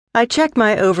I check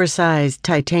my oversized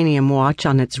titanium watch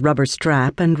on its rubber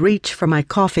strap and reach for my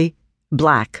coffee.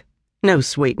 Black. No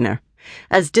sweetener.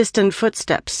 As distant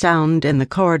footsteps sound in the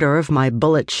corridor of my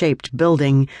bullet-shaped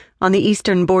building on the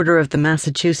eastern border of the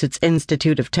Massachusetts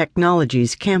Institute of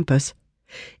Technology's campus.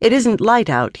 It isn't light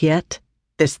out yet,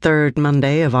 this third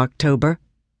Monday of October.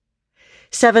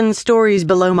 7 stories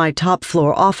below my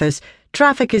top-floor office,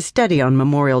 traffic is steady on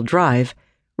Memorial Drive.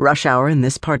 Rush hour in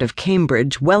this part of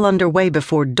Cambridge well underway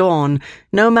before dawn,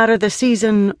 no matter the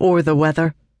season or the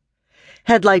weather.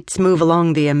 Headlights move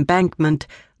along the embankment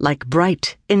like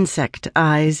bright insect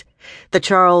eyes, the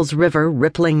Charles River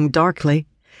rippling darkly,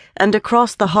 and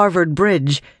across the Harvard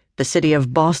Bridge, the city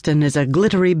of Boston is a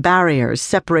glittery barrier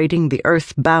separating the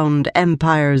earth-bound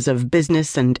empires of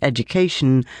business and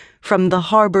education from the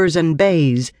harbors and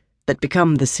bays that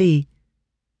become the sea.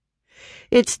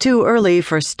 It's too early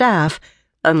for staff,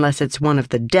 unless it's one of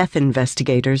the death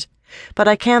investigators, but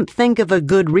I can't think of a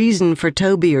good reason for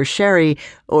Toby or Sherry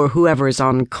or whoever's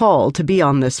on call to be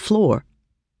on this floor.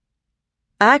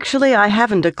 Actually, I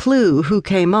haven't a clue who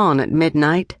came on at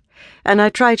midnight, and I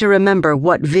try to remember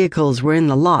what vehicles were in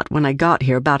the lot when I got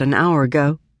here about an hour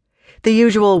ago. The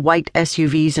usual white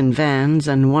SUVs and vans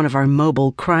and one of our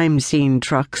mobile crime scene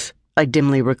trucks, I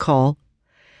dimly recall.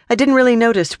 I didn't really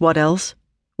notice what else.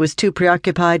 Was too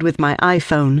preoccupied with my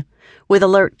iPhone, with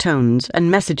alert tones and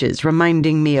messages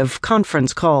reminding me of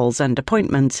conference calls and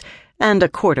appointments and a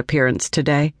court appearance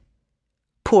today.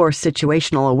 Poor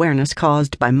situational awareness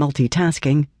caused by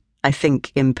multitasking, I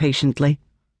think impatiently.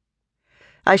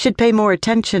 I should pay more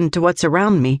attention to what's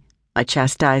around me, I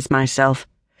chastise myself,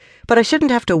 but I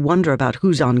shouldn't have to wonder about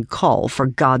who's on call, for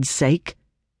God's sake.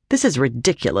 This is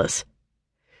ridiculous.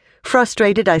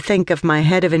 Frustrated, I think of my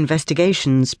head of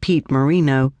investigations, Pete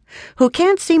Marino, who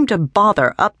can't seem to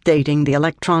bother updating the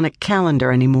electronic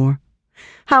calendar anymore.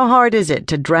 How hard is it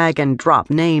to drag and drop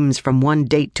names from one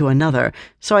date to another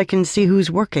so I can see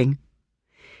who's working?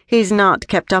 He's not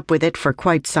kept up with it for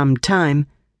quite some time,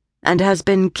 and has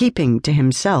been keeping to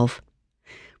himself.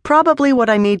 Probably what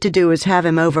I need to do is have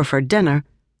him over for dinner,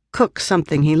 cook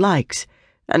something he likes,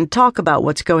 and talk about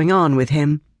what's going on with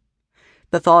him.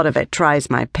 The thought of it tries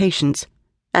my patience,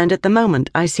 and at the moment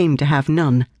I seem to have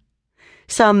none.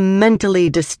 Some mentally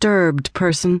disturbed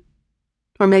person,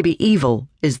 or maybe evil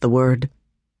is the word.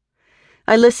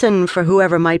 I listen for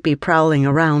whoever might be prowling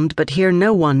around, but hear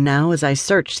no one now as I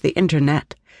search the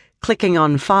internet, clicking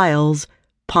on files,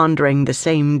 pondering the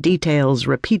same details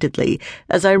repeatedly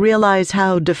as I realize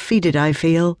how defeated I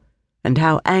feel and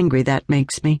how angry that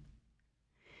makes me.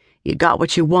 You got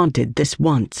what you wanted this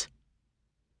once.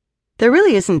 There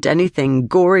really isn't anything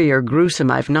gory or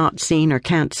gruesome I've not seen or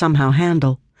can't somehow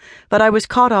handle, but I was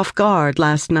caught off guard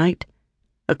last night.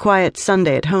 A quiet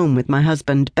Sunday at home with my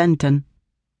husband, Benton.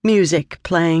 Music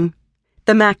playing.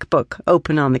 The MacBook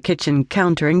open on the kitchen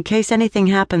counter in case anything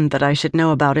happened that I should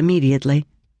know about immediately.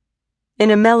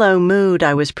 In a mellow mood,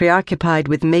 I was preoccupied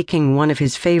with making one of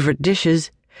his favorite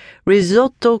dishes,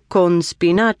 risotto con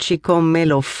spinaci come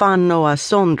lo fanno a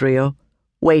Sondrio,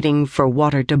 waiting for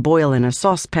water to boil in a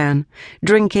saucepan,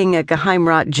 drinking a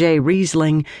Geheimrat J.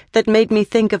 Riesling that made me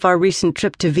think of our recent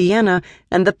trip to Vienna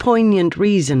and the poignant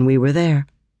reason we were there.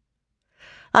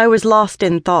 I was lost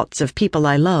in thoughts of people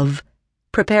I love,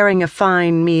 preparing a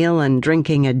fine meal and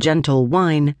drinking a gentle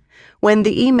wine, when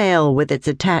the email with its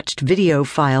attached video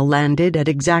file landed at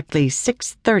exactly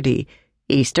 6:30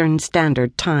 Eastern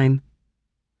Standard Time.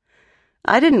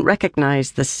 I didn't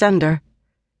recognize the sender.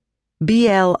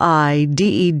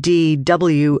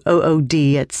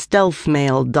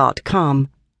 BLIDEDWOOD@stealthmail.com.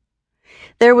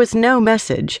 There was no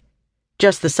message,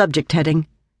 just the subject heading.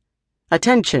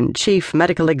 Attention, Chief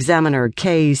Medical Examiner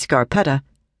K. Scarpetta,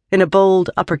 in a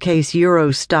bold uppercase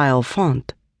Euro-style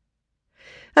font.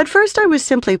 At first I was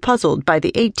simply puzzled by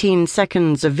the 18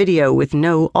 seconds of video with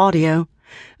no audio,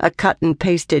 a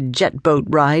cut-and-pasted jet boat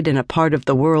ride in a part of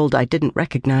the world I didn't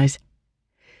recognize.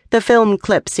 The film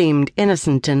clip seemed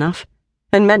innocent enough,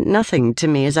 and meant nothing to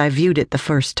me as I viewed it the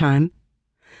first time.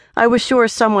 I was sure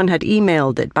someone had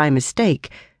emailed it by mistake,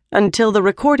 until the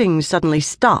recording suddenly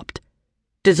stopped,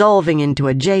 dissolving into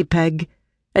a JPEG,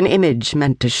 an image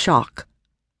meant to shock.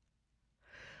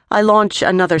 I launch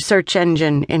another search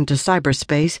engine into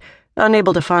cyberspace,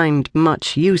 unable to find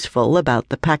much useful about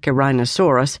the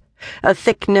Pachyrhinosaurus, a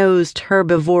thick-nosed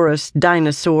herbivorous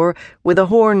dinosaur with a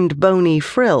horned bony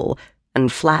frill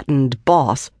and flattened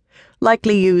boss,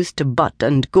 likely used to butt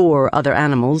and gore other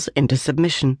animals into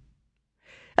submission.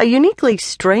 A uniquely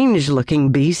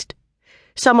strange-looking beast,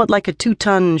 somewhat like a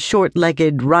 2-ton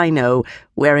short-legged rhino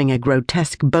wearing a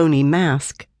grotesque bony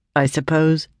mask, I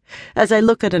suppose, as I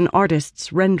look at an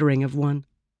artist's rendering of one.